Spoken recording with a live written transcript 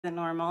than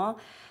normal,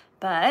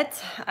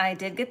 but I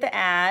did get the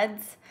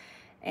ads.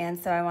 And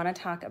so I want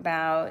to talk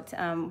about,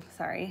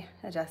 sorry,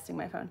 adjusting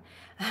my phone.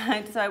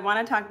 So I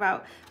want to talk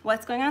about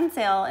what's going on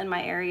sale in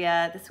my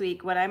area this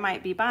week, what I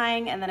might be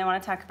buying, and then I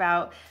want to talk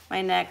about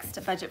my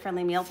next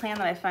budget-friendly meal plan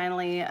that I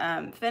finally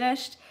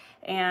finished,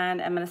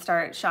 and I'm going to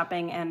start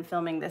shopping and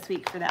filming this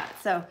week for that.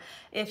 So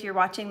if you're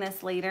watching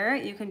this later,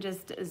 you can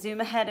just zoom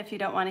ahead if you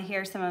don't want to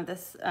hear some of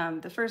this,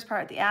 the first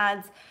part, the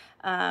ads,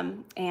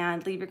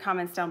 and leave your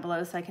comments down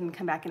below so I can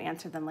come back and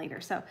answer them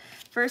later. So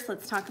first,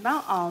 let's talk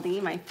about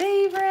Aldi, my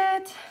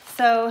favorite.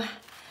 So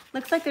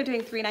looks like they're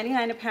doing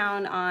 $3.99 a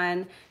pound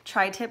on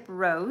tri-tip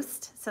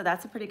roast. So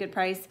that's a pretty good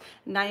price.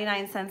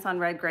 99 cents on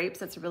red grapes.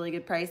 That's a really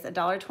good price.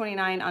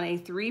 $1.29 on a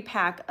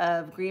 3-pack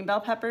of green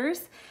bell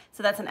peppers.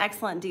 So that's an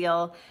excellent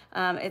deal.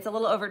 It's a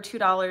little over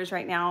 $2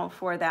 right now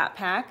for that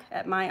pack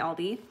at my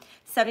Aldi.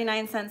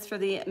 79 cents for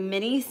the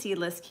mini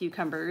seedless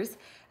cucumbers.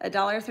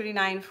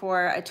 $1.39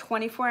 for a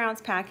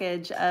 24-ounce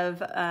package of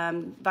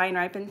vine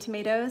ripened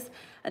tomatoes.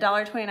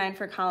 $1.29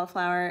 for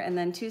cauliflower, and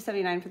then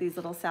 $2.79 for these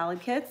little salad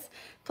kits,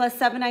 plus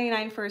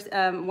 $7.99 for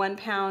 1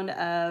 pound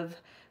of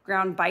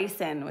ground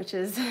bison, which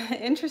is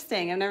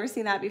interesting. I've never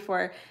seen that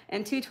before,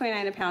 and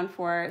 $2.29 a pound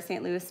for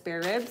St. Louis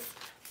spare ribs.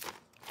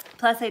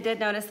 Plus, I did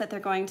notice that they're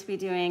going to be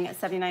doing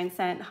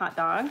 79-cent hot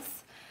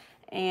dogs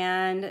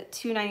and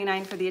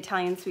 $2.99 for the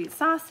Italian sweet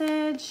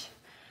sausage.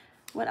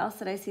 What else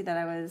did I see that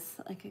I was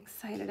like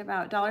excited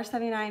about?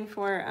 $1.79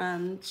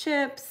 for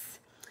chips,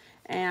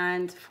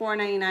 and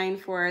 $4.99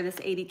 for this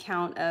 80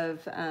 count of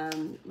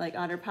like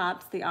Otter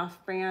Pops, the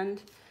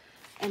off-brand.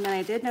 And then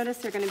I did notice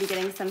they're going to be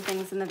getting some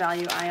things in the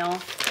value aisle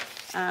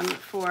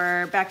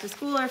for back to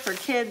school or for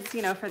kids,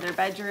 you know, for their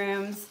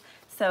bedrooms.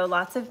 So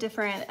lots of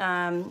different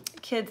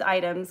kids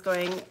items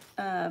going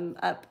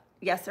up,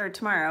 yes, or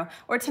tomorrow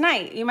or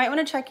tonight. You might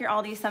want to check your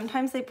Aldi.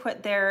 Sometimes they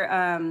put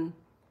their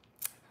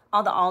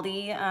all the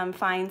Aldi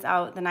finds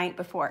out the night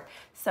before.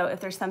 So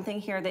if there's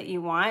something here that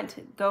you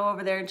want, go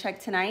over there and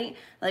check tonight,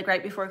 like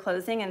right before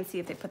closing, and see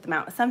if they put them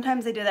out.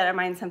 Sometimes they do that at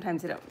mine,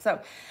 sometimes they don't. So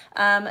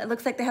it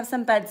looks like they have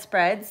some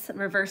bedspreads,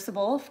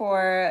 reversible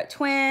for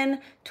twin,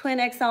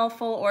 XL,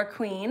 full, or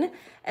queen.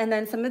 And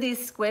then some of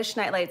these squish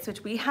nightlights,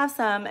 which we have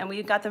some, and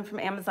we got them from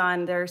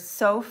Amazon. They're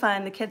so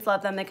fun. The kids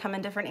love them. They come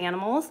in different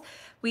animals.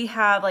 We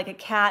have like a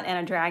cat and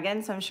a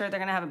dragon, so I'm sure they're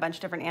gonna have a bunch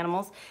of different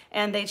animals,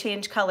 and they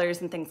change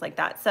colors and things like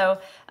that. So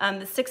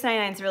the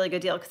 $6.99 is a really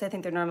good deal because I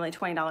think they're normally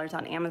 $20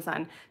 on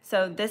Amazon.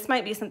 So this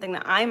might be something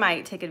that I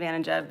might take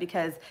advantage of,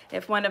 because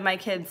if one of my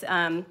kids'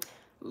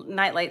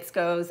 night lights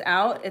goes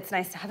out, it's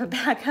nice to have a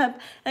backup.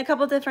 And a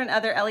couple different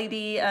other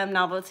LED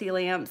novelty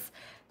lamps.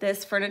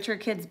 This Furniture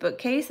Kids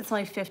bookcase, it's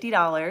only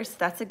 $50.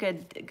 That's a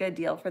good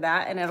deal for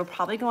that, and it'll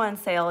probably go on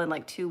sale in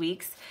like 2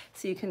 weeks,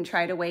 so you can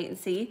try to wait and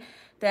see.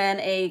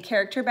 Then a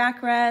character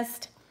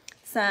backrest,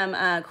 some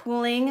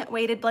cooling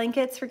weighted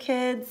blankets for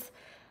kids,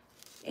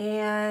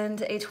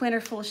 and a twin or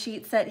full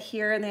sheet set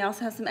here. And they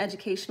also have some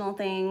educational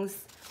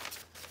things.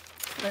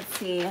 Let's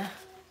see,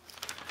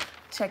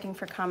 checking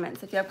for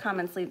comments. If you have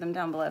comments, leave them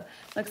down below.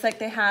 Looks like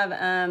they have,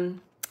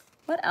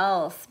 what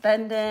else?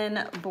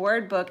 Bendon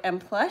board book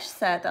and plush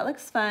set. That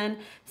looks fun.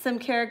 Some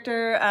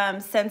character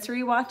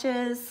sensory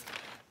watches.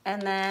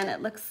 And then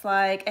it looks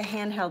like a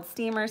handheld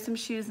steamer, some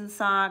shoes and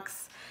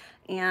socks,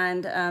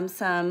 and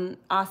some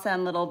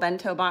awesome little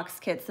bento box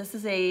kits. This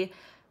is a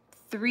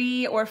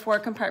 3 or 4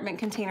 compartment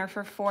container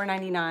for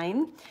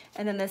 $4.99.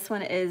 And then this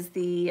one is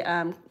the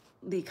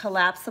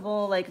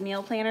collapsible like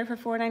meal planner for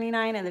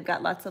 $4.99, and they've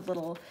got lots of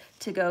little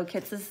to-go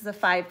kits. This is a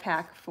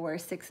 5-pack for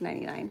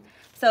 $6.99.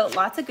 So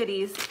lots of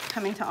goodies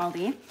coming to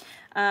Aldi.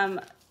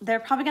 They're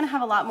probably gonna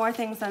have a lot more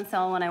things on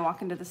sale when I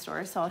walk into the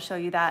store, so I'll show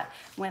you that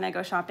when I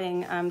go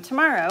shopping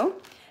tomorrow,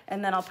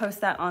 and then I'll post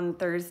that on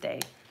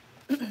Thursday.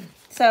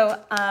 So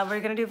we're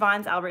gonna do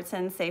Vons,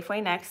 Albertsons,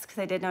 Safeway next, because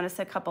I did notice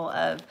a couple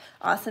of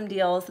awesome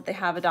deals that they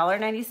have.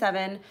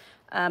 $1.97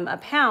 a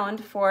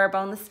pound for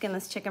boneless,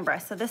 skinless chicken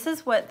breast. So this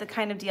is what the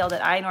kind of deal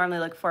that I normally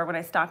look for when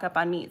I stock up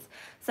on meats.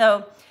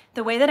 So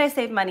the way that I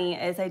save money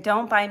is I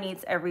don't buy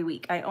meats every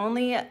week. I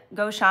only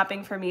go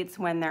shopping for meats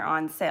when they're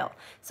on sale.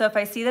 So if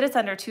I see that it's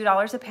under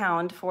 $2 a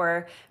pound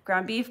for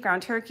ground beef,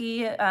 ground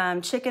turkey,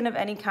 chicken of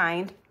any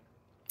kind,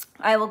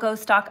 I will go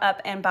stock up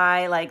and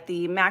buy like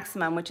the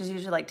maximum, which is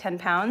usually like 10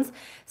 pounds.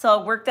 So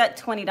I'll work that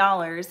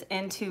 $20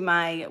 into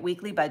my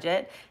weekly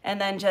budget,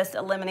 and then just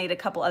eliminate a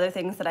couple other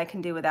things that I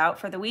can do without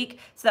for the week.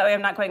 So that way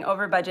I'm not going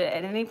over budget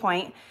at any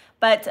point.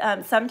 But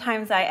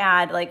sometimes I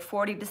add like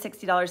 $40 to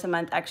 $60 a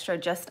month extra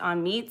just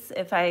on meats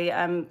if I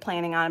am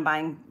planning on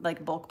buying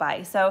like bulk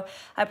buy. So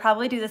I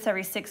probably do this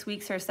every 6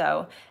 weeks or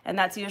so, and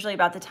that's usually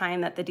about the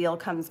time that the deal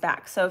comes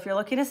back. So if you're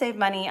looking to save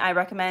money, I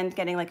recommend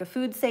getting like a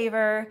Food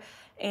Saver,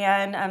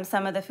 and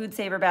some of the Food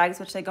Saver bags,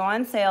 which they go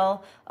on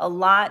sale a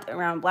lot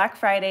around Black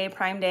Friday,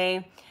 Prime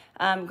Day.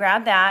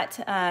 grab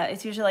that.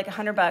 It's usually like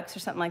 $100 or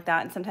something like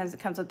that, and sometimes it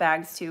comes with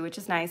bags too, which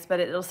is nice, but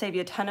it'll save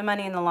you a ton of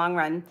money in the long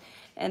run.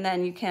 And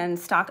then you can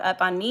stock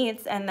up on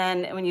meats, and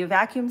then when you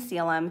vacuum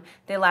seal them,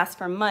 they last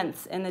for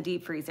months in the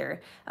deep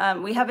freezer.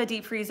 We have a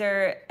deep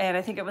freezer, and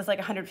I think it was like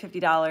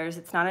 $150.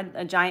 It's not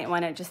a giant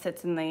one. It just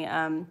sits in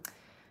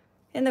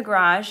the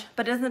garage,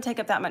 but it doesn't take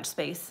up that much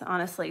space,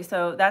 honestly.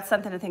 So that's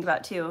something to think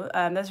about too.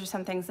 Those are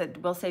some things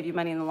that will save you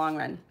money in the long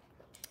run.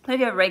 But if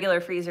you have a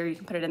regular freezer, you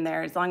can put it in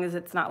there. As long as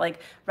it's not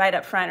like right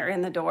up front or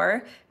in the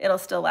door, it'll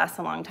still last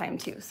a long time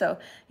too. So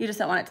you just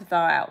don't want it to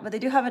thaw out. But they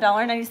do have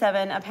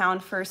 $1.97 a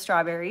pound for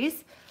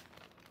strawberries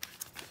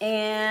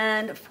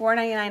and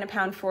 $4.99 a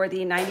pound for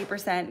the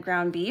 90%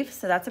 ground beef.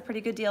 So that's a pretty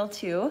good deal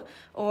too.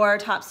 Or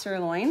top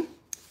sirloin.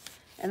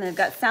 And they've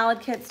got salad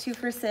kits, 2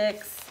 for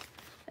 $6.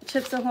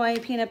 Chips Ahoy,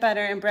 peanut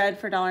butter, and bread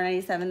for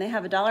 $1.97. They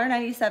have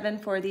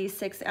 $1.97 for the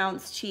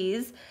 6-ounce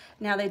cheese.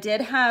 Now they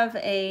did have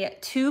a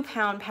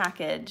 2-pound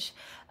package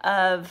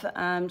of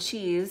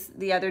cheese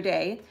the other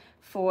day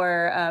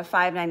for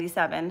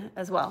 $5.97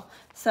 as well.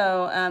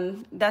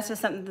 So that's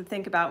just something to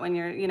think about when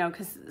you're,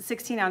 because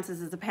 16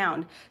 ounces is a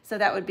pound. So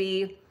that would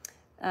be,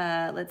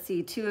 let's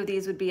see, 2 of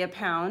these would be a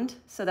pound.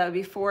 So that would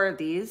be 4 of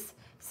these.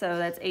 So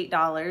that's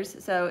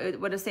 $8. So it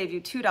would have saved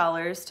you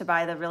 $2 to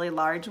buy the really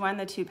large one,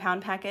 the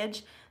 2-pound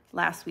package,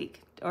 last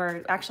week.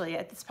 Or actually,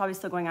 it's probably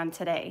still going on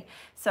today.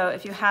 So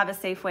if you have a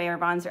Safeway or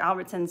Vons or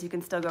Albertsons, you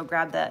can still go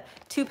grab the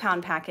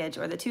 2-pound package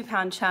or the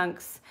 2-pound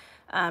chunks.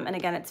 And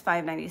again, it's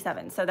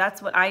 $5.97. So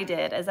that's what I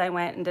did as I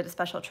went and did a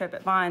special trip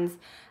at Vons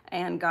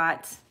and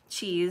got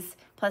cheese.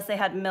 Plus they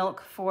had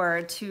milk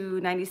for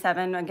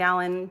 $2.97 a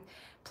gallon,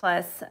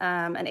 plus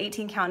an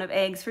 18-count of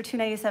eggs for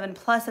 $2.97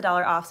 plus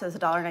 $1 off, so it's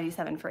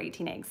 $1.97 for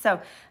 18 eggs. So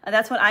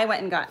that's what I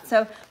went and got.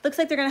 So looks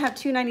like they're gonna have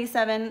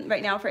 $2.97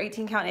 right now for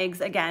 18-count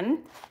eggs again,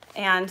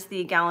 and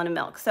the gallon of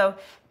milk. So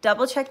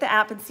double check the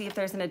app and see if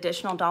there's an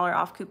additional $1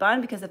 off coupon,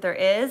 because if there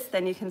is,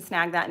 then you can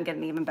snag that and get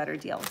an even better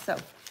deal. So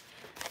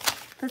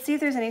let's see if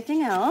there's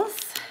anything else.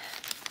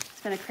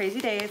 It's been a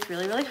crazy day. It's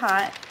really, really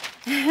hot,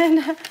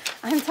 and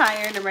I'm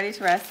tired. I'm ready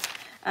to rest.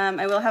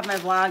 I will have my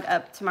vlog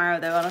up tomorrow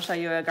though, and I'll show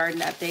you a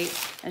garden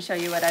update and show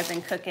you what I've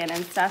been cooking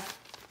and stuff.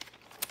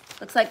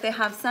 Looks like they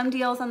have some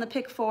deals on the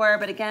Pick 4,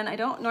 but again, I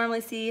don't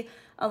normally see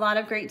a lot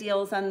of great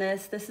deals on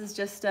this. This is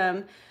just,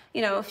 a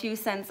few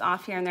cents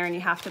off here and there, and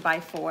you have to buy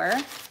 4,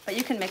 but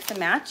you can mix and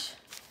match.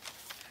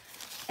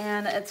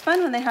 And it's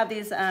fun when they have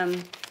these,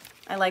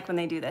 I like when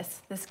they do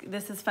this.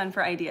 This is fun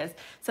for ideas.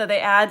 So they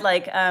add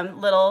like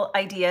little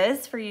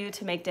ideas for you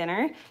to make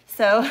dinner.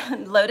 So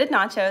loaded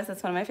nachos,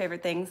 that's one of my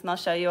favorite things, and I'll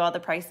show you all the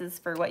prices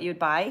for what you'd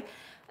buy.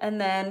 And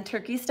then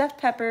turkey stuffed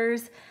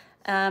peppers,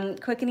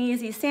 quick and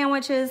easy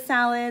sandwiches,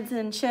 salads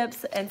and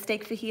chips, and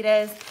steak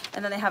fajitas,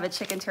 and then they have a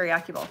chicken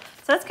teriyaki bowl.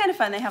 So that's kind of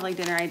fun. They have like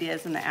dinner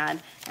ideas in the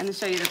ad, and they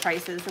show you the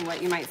prices and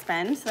what you might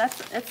spend. So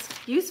it's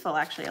useful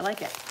actually, I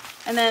like it.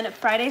 And then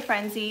Friday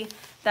Frenzy,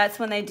 that's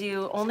when they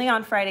do only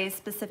on Fridays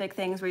specific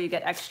things where you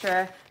get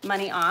extra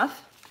money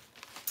off.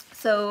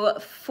 So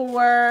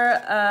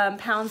 4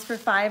 pounds for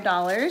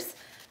 $5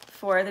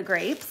 for the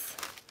grapes.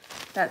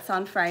 That's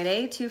on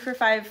Friday. 2 for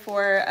 $5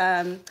 for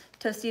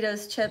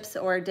Tostitos chips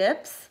or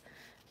dips.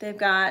 They've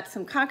got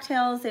some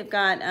cocktails. They've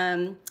got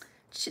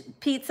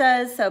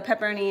pizzas, so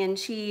pepperoni and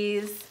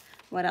cheese.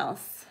 What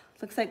else?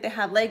 Looks like they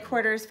have leg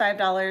quarters,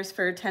 $5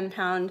 for a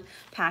 10-pound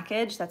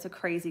package. That's a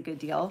crazy good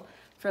deal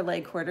for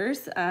leg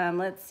quarters.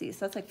 Let's see,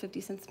 so that's like 50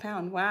 cents a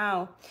pound.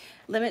 Wow.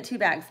 Limit 2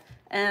 bags.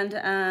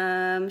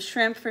 And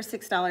shrimp for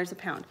 $6 a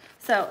pound.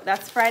 So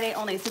that's Friday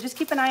only, so just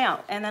keep an eye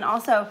out. And then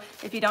also,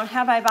 if you don't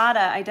have Ibotta,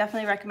 I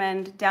definitely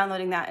recommend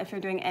downloading that if you're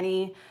doing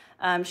any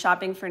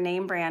shopping for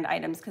name brand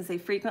items, because they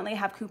frequently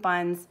have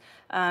coupons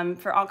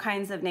for all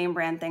kinds of name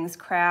brand things,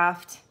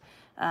 Kraft,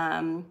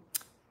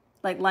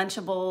 like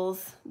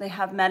Lunchables. They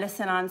have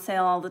medicine on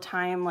sale all the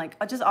time, like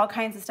just all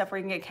kinds of stuff where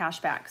you can get cash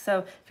back. So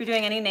if you're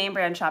doing any name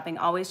brand shopping,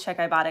 always check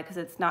Ibotta, because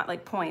it's not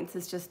like points,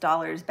 it's just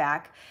dollars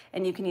back,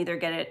 and you can either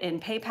get it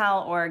in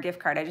PayPal or a gift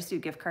card. I just do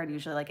gift card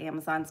usually, like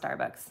Amazon,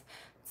 Starbucks,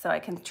 so I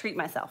can treat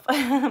myself.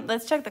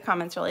 Let's check the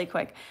comments really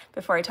quick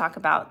before I talk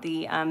about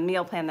the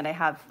meal plan that I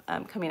have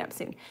coming up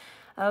soon.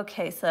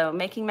 Okay, so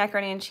making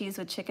macaroni and cheese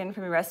with chicken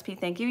from your recipe.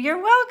 Thank you. You're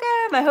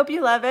welcome. I hope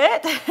you love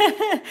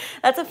it.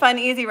 That's a fun,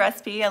 easy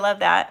recipe. I love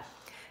that.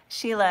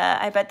 Sheila,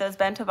 I bet those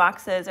bento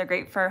boxes are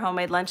great for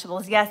homemade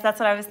Lunchables. Yes, that's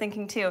what I was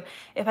thinking too.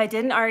 If I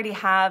didn't already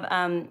have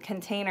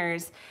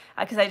containers,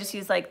 because I just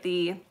use like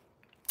the,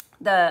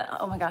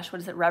 oh my gosh, what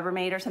is it,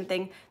 Rubbermaid or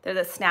something? They're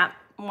the snap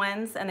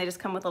ones, and they just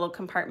come with little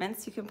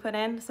compartments you can put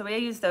in. So we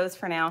use those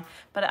for now,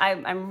 but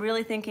I'm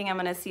really thinking I'm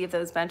gonna see if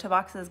those bento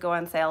boxes go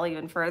on sale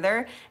even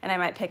further, and I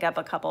might pick up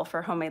a couple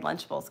for homemade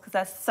Lunchables, because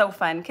that's so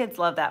fun. Kids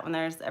love that when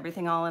there's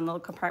everything all in little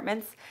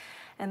compartments.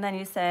 And then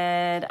you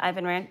said, I've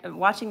been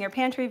watching your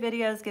pantry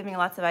videos, giving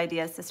lots of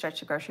ideas to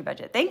stretch your grocery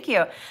budget. Thank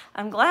you.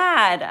 I'm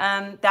glad.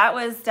 That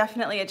was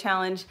definitely a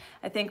challenge.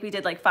 I think we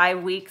did like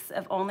 5 weeks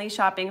of only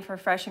shopping for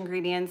fresh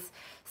ingredients.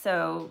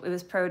 So it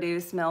was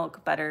produce,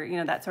 milk, butter,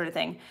 that sort of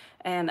thing.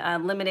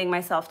 and limiting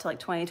myself to like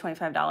 $20,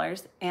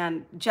 $25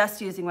 and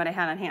just using what I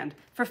had on hand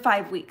for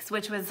 5 weeks,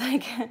 which was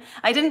like,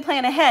 I didn't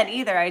plan ahead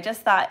either. I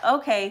just thought,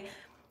 okay,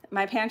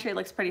 my pantry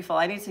looks pretty full.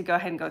 I need to go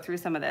ahead and go through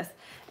some of this.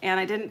 And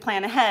I didn't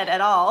plan ahead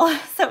at all.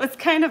 So it's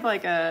kind of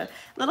like a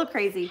little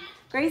crazy.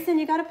 Grayson,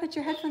 you gotta put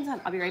your headphones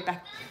on. I'll be right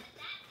back.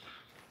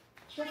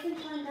 Grayson,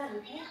 calm down,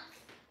 okay?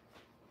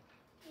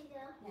 Yeah,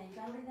 you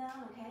gotta lay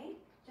down, okay?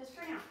 Just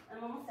for now.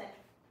 I'm almost there.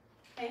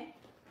 Okay?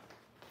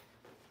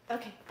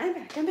 Okay,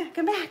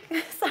 I'm back.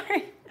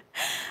 Sorry.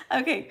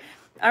 Okay.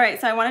 All right,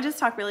 so I want to just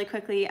talk really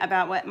quickly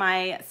about what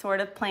my sort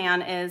of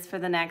plan is for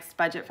the next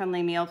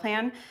budget-friendly meal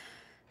plan.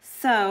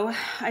 So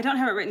I don't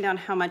have it written down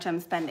how much I'm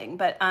spending,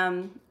 but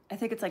I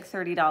think it's like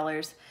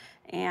 $30.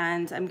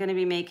 And I'm going to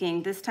be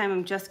making, this time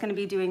I'm just going to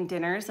be doing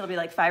dinners. It'll be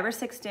like 5 or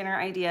 6 dinner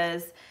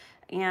ideas.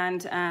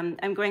 And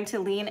I'm going to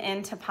lean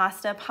into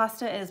pasta.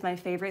 Pasta is my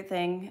favorite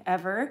thing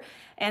ever.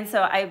 And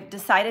so I've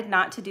decided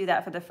not to do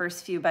that for the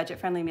first few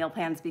budget-friendly meal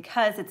plans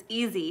because it's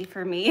easy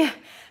for me,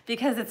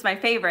 because it's my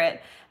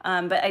favorite.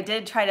 But I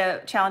did try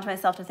to challenge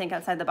myself to think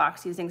outside the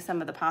box using some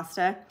of the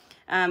pasta.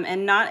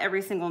 And not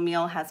every single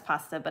meal has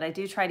pasta, but I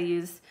do try to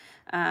use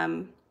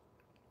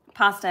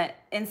pasta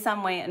in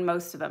some way in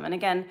most of them. And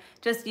again,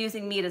 just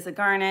using meat as a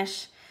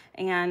garnish.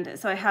 And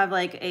so I have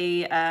like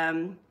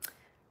a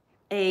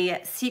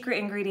secret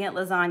ingredient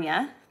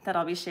lasagna that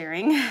I'll be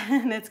sharing,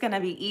 and it's gonna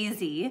be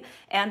easy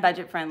and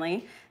budget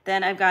friendly.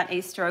 Then I've got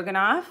a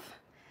stroganoff,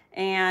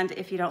 and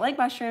if you don't like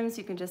mushrooms,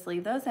 you can just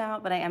leave those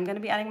out, but I am gonna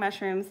be adding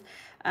mushrooms.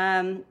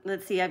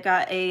 Let's see, I've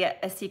got a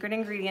secret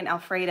ingredient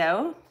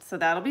Alfredo, so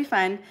that'll be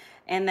fun.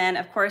 And then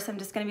of course, I'm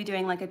just gonna be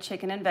doing like a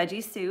chicken and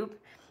veggie soup.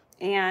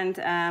 And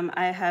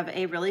I have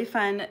a really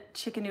fun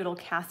chicken noodle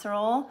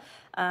casserole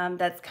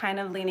that's kind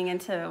of leaning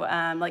into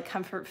like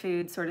comfort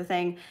food sort of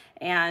thing.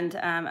 And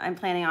I'm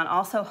planning on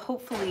also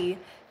hopefully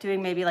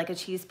doing maybe like a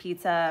cheese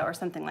pizza or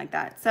something like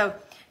that. So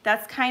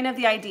that's kind of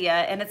the idea.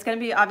 And it's gonna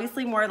be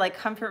obviously more like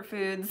comfort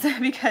foods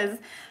because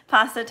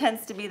pasta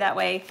tends to be that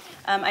way.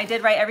 I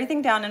did write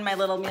everything down in my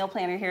little meal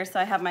planner here. So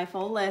I have my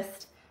full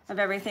list of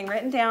everything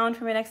written down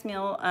for my next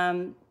meal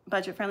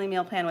budget-friendly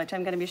meal plan, which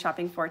I'm going to be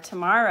shopping for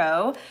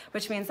tomorrow,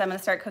 which means I'm going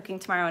to start cooking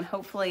tomorrow, and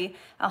hopefully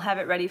I'll have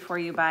it ready for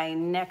you by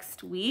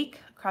next week.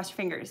 Cross your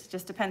fingers.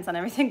 Just depends on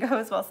everything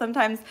goes well.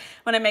 Sometimes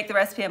when I make the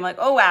recipe, I'm like,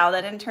 oh wow,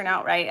 that didn't turn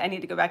out right. I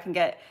need to go back and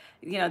get,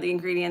 you know, the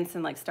ingredients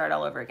and like start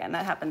all over again.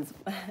 That happens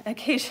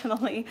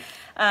occasionally.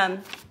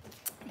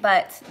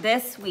 But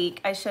this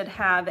week I should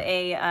have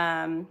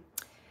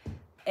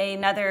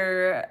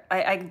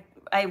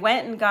I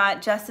went and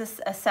got just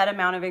a set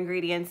amount of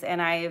ingredients,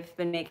 and I've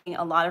been making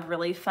a lot of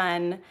really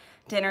fun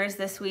dinners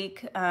this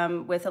week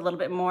with a little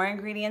bit more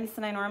ingredients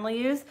than I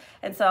normally use.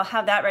 And so I'll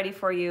have that ready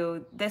for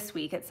you this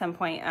week at some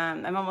point.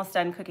 I'm almost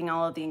done cooking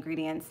all of the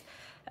ingredients.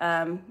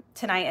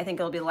 Tonight, I think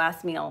it'll be the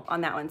last meal on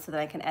that one so that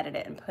I can edit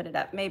it and put it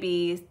up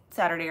maybe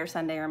Saturday or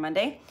Sunday or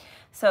Monday.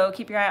 So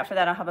keep your eye out for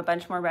that. I'll have a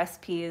bunch more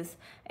recipes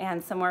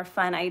and some more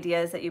fun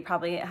ideas that you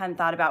probably hadn't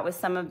thought about with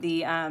some of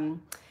the,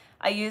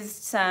 I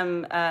used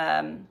some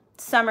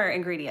summer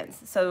ingredients.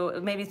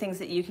 So maybe things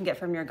that you can get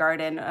from your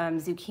garden,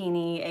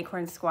 zucchini,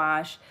 acorn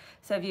squash.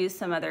 So I've used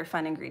some other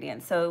fun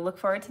ingredients. So look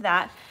forward to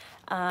that.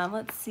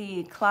 Let's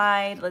see,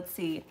 Clyde, let's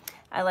see.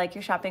 I like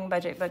your shopping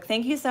budget book.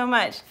 Thank you so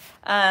much.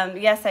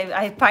 Yes,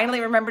 I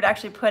finally remembered to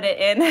actually put it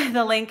in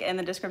the link in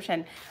the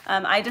description.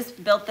 I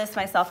just built this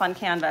myself on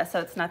Canva, so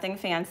it's nothing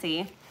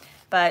fancy.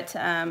 But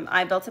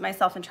I built it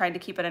myself and tried to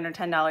keep it under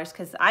 $10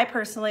 because I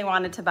personally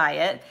wanted to buy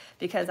it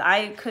because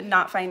I could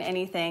not find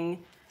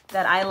anything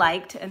that I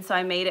liked. And so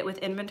I made it with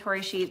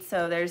inventory sheets.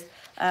 So there's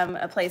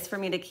a place for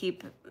me to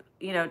keep,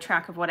 you know,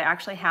 track of what I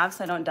actually have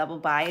so I don't double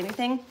buy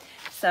anything.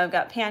 So I've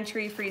got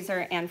pantry,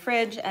 freezer, and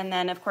fridge. And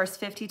then of course,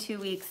 52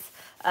 weeks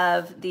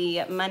of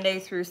the Monday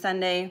through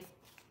Sunday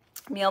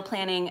meal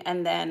planning,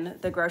 and then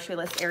the grocery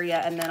list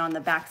area. And then on the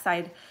back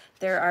side,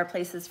 there are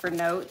places for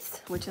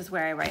notes, which is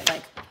where I write,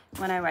 like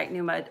when I write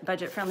new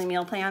budget-friendly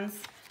meal plans,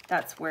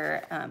 that's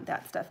where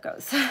that stuff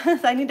goes. So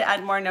I need to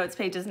add more notes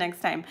pages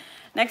next time.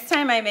 Next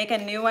time I make a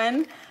new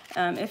one,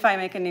 if I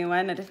make a new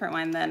one, a different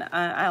one, then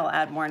I'll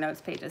add more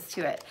notes pages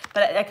to it.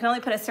 But I can only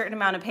put a certain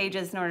amount of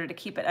pages in order to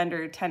keep it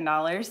under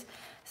 $10.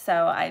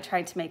 So I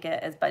tried to make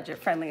it as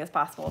budget-friendly as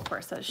possible, of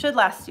course. So it should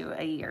last you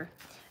a year.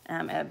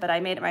 But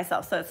I made it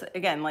myself. So it's,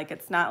 again, like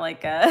it's not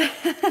like a,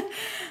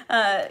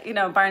 you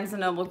know, Barnes &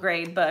 Noble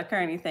grade book or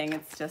anything.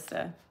 It's just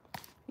a,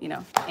 you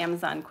know,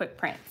 Amazon quick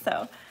print.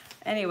 So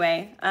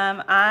anyway,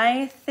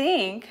 I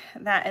think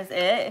that is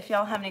it. If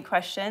y'all have any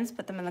questions,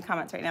 put them in the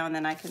comments right now and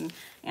then I can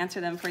answer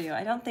them for you.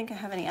 I don't think I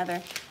have any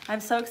other. I'm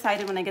so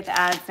excited when I get the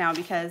ads now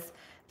because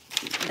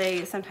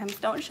they sometimes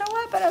don't show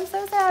up, but I'm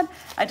so sad.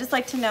 I just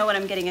like to know what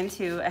I'm getting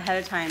into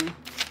ahead of time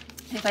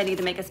if I need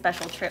to make a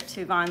special trip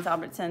to Vons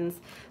Albertsons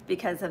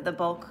because of the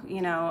bulk,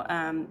 you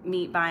know,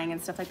 meat buying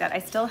and stuff like that. I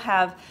still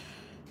have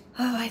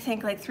I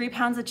think like 3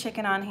 pounds of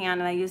chicken on hand,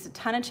 and I used a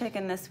ton of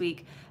chicken this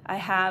week. I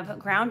have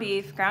ground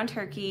beef, ground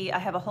turkey. I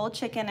have a whole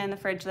chicken in the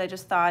fridge that I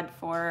just thawed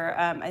for,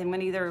 I'm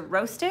gonna either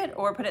roast it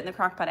or put it in the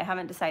crock pot. I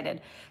haven't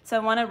decided. So I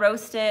wanna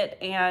roast it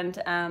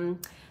and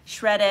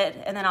shred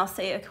it, and then I'll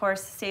of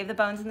course, save the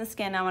bones and the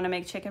skin. I wanna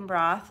make chicken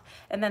broth.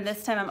 And then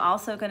this time I'm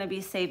also gonna be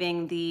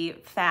saving the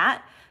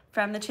fat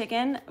from the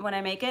chicken when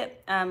I make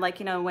it. Like,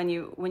 you know, when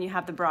you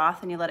have the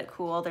broth and you let it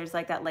cool, there's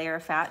like that layer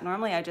of fat.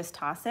 Normally I just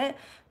toss it,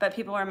 but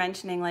people were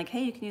mentioning like,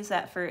 hey, you can use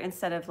that for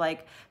instead of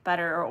like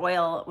butter or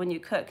oil when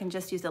you cook, and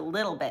just use a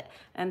little bit.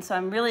 And so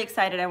I'm really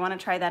excited. I want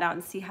to try that out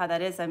and see how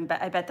that is. I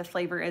bet the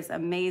flavor is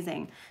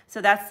amazing.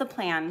 So that's the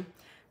plan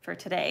for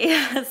today.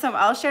 So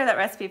I'll share that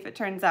recipe if it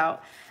turns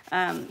out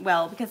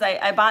well, because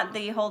I bought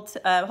the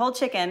whole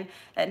chicken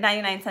at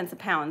 99 cents a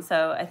pound.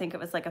 So I think it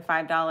was like a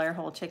 $5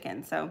 whole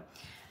chicken. So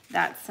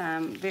that's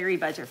very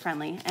budget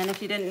friendly. And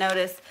if you didn't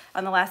notice,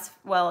 on the last,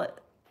 well,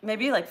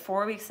 maybe like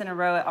 4 weeks in a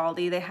row at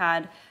Aldi, they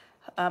had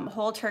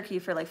whole turkey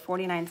for like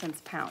 49 cents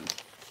a pound.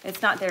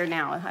 It's not there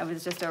now. I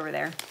was just over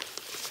there.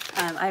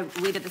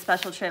 We did the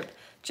special trip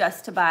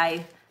just to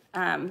buy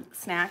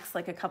snacks,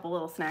 like a couple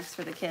little snacks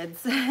for the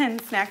kids and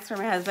snacks for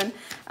my husband,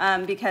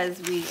 and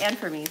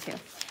for me too.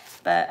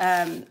 But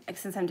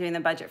since I'm doing the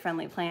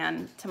budget-friendly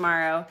plan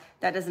tomorrow,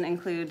 that doesn't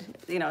include,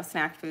 you know,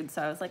 snack food.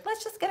 So I was like,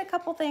 let's just get a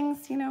couple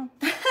things, you know.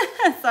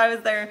 So I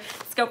was there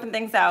scoping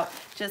things out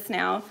just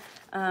now.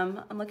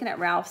 I'm looking at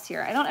Ralph's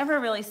here. I don't ever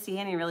really see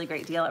any really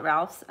great deal at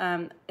Ralph's.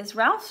 Is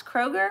Ralph's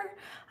Kroger?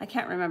 I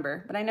can't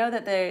remember, but I know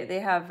that they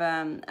have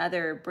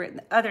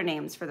other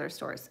names for their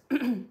stores.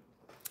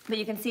 But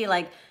you can see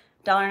like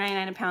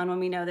 $1.99 a pound when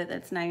we know that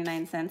that's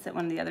 99 cents at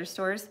one of the other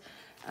stores.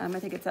 I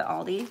think it's at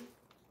Aldi.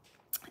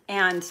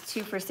 And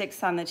 2 for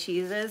 $6 on the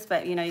cheeses,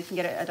 but you know, you can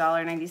get it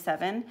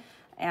 $1.97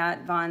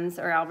 at Vons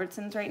or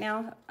Albertsons right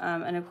now.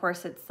 And of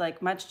course it's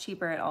like much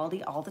cheaper at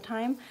Aldi all the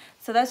time.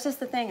 So that's just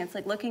the thing. It's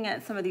like looking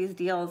at some of these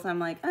deals, I'm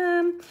like,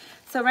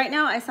 so right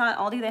now I saw at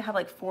Aldi, they have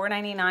like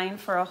 $4.99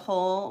 for a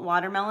whole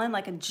watermelon,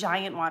 like a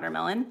giant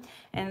watermelon.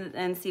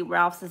 And see,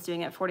 Ralph's is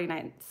doing it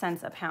 49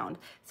 cents a pound.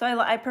 So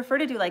I prefer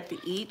to do like the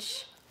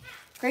each.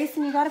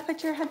 Grayson, you gotta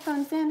put your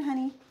headphones in,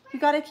 honey. You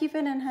gotta keep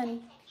it in,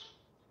 honey.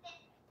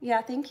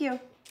 Yeah, thank you.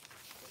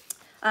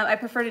 I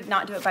prefer to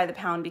not do it by the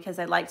pound because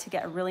I like to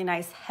get a really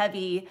nice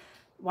heavy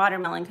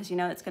watermelon, because you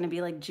know it's going to be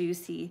like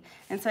juicy,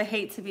 and so I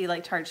hate to be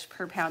like charged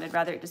per pound. I'd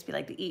rather it just be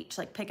like the each,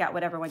 like pick out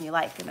whatever one you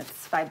like, and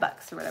it's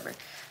 $5 or whatever.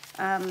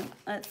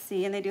 Let's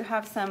see, and they do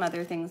have some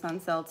other things on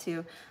sale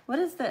too. What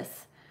is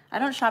this? I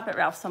don't shop at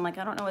Ralph's, so I'm like,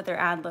 I don't know what their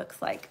ad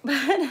looks like.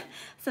 But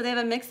so they have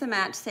a mix and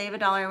match, save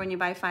 $1 when you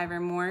buy 5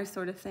 or more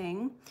sort of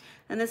thing.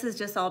 And this is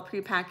just all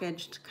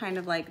prepackaged, kind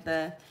of like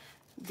the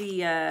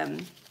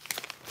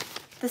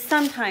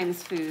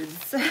sometimes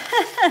foods,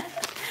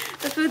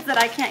 the foods that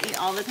I can't eat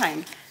all the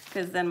time,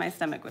 because then my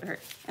stomach would hurt.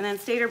 And then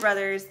Stater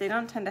Brothers, they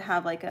don't tend to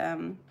have like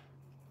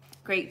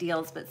great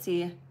deals, but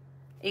see,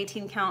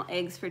 18 count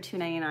eggs for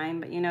 $2.99,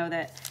 but you know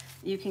that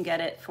you can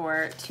get it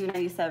for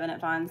 $2.97 at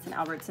Vons and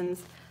Albertsons.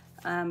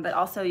 But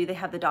also they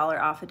have the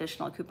 $1 off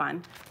additional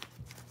coupon.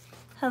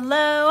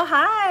 Hello,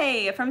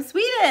 hi, from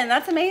Sweden,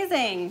 that's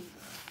amazing.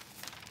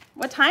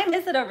 What time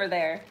is it over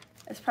there?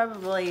 It's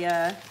probably,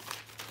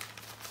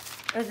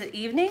 is it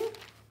evening?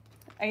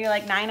 Are you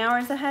like 9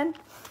 hours ahead?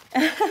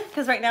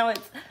 Because right now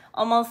it's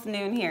almost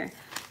noon here.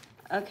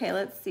 Okay,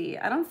 let's see.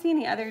 I don't see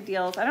any other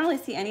deals. I don't really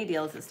see any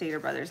deals at Stater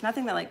Brothers.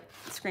 Nothing that like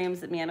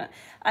screams at me.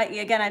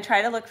 Again, I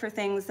try to look for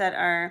things that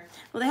are,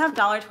 well, they have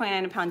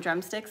 $1.29 a pound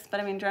drumsticks, but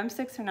I mean,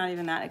 drumsticks are not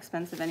even that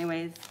expensive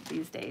anyways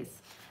these days.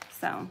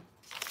 So,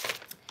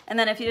 and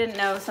then if you didn't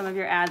know, some of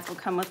your ads will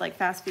come with like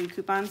fast food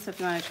coupons. So if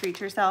you want to treat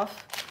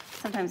yourself,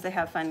 sometimes they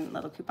have fun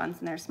little coupons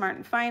in there. Smart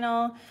and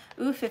Final.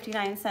 Ooh,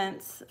 59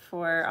 cents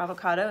for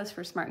avocados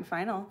for Smart and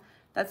Final.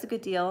 That's a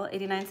good deal.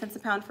 89 cents a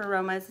pound for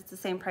aromas. It's the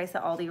same price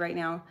at Aldi right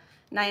now.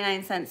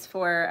 99 cents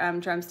for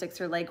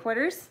drumsticks or leg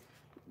quarters.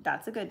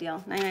 That's a good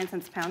deal. 99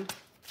 cents a pound.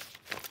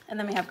 And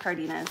then we have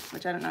Cardenas,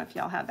 which I don't know if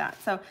y'all have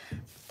that. So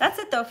that's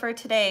it though for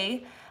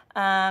today.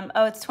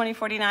 Oh, it's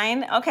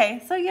 $20.49.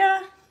 Okay, so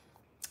yeah,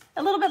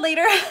 a little bit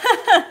later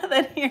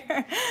than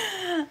here.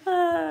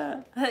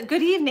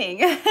 Good evening.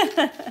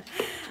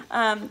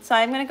 So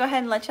I'm gonna go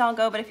ahead and let y'all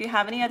go, but if you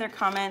have any other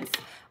comments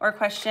or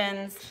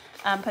questions,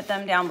 put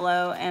them down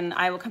below and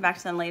I will come back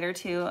to them later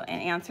too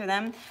and answer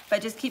them.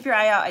 But just keep your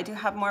eye out. I do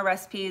have more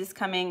recipes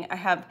coming. I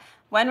have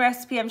one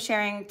recipe I'm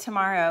sharing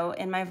tomorrow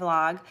in my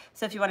vlog.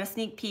 So if you want a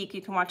sneak peek,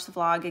 you can watch the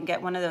vlog and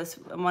get one of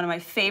my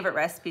favorite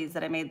recipes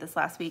that I made this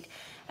last week.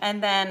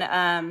 And then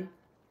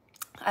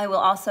I will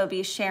also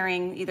be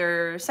sharing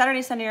either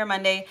Saturday, Sunday, or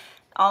Monday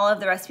all of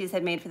the recipes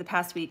I've made for the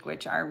past week,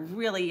 which are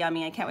really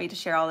yummy. I can't wait to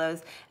share all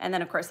those. And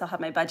then of course I'll have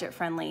my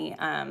budget-friendly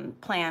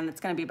plan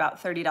that's gonna be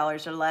about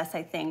 $30 or less,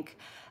 I think,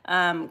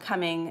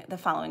 coming the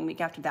following week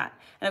after that.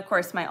 And of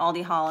course my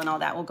Aldi haul and all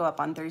that will go up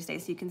on Thursday,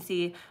 so you can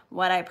see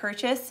what I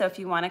purchased. So if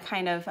you wanna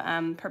kind of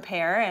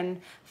prepare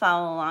and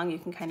follow along, you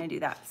can kind of do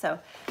that. So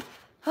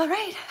All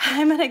right,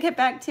 I'm gonna get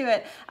back to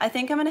it. I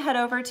think I'm gonna head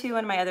over to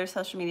one of my other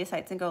social media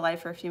sites and go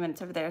live for a few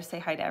minutes over there, say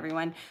hi to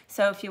everyone.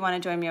 So if you wanna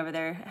join me over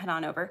there, head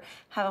on over.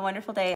 Have a wonderful day.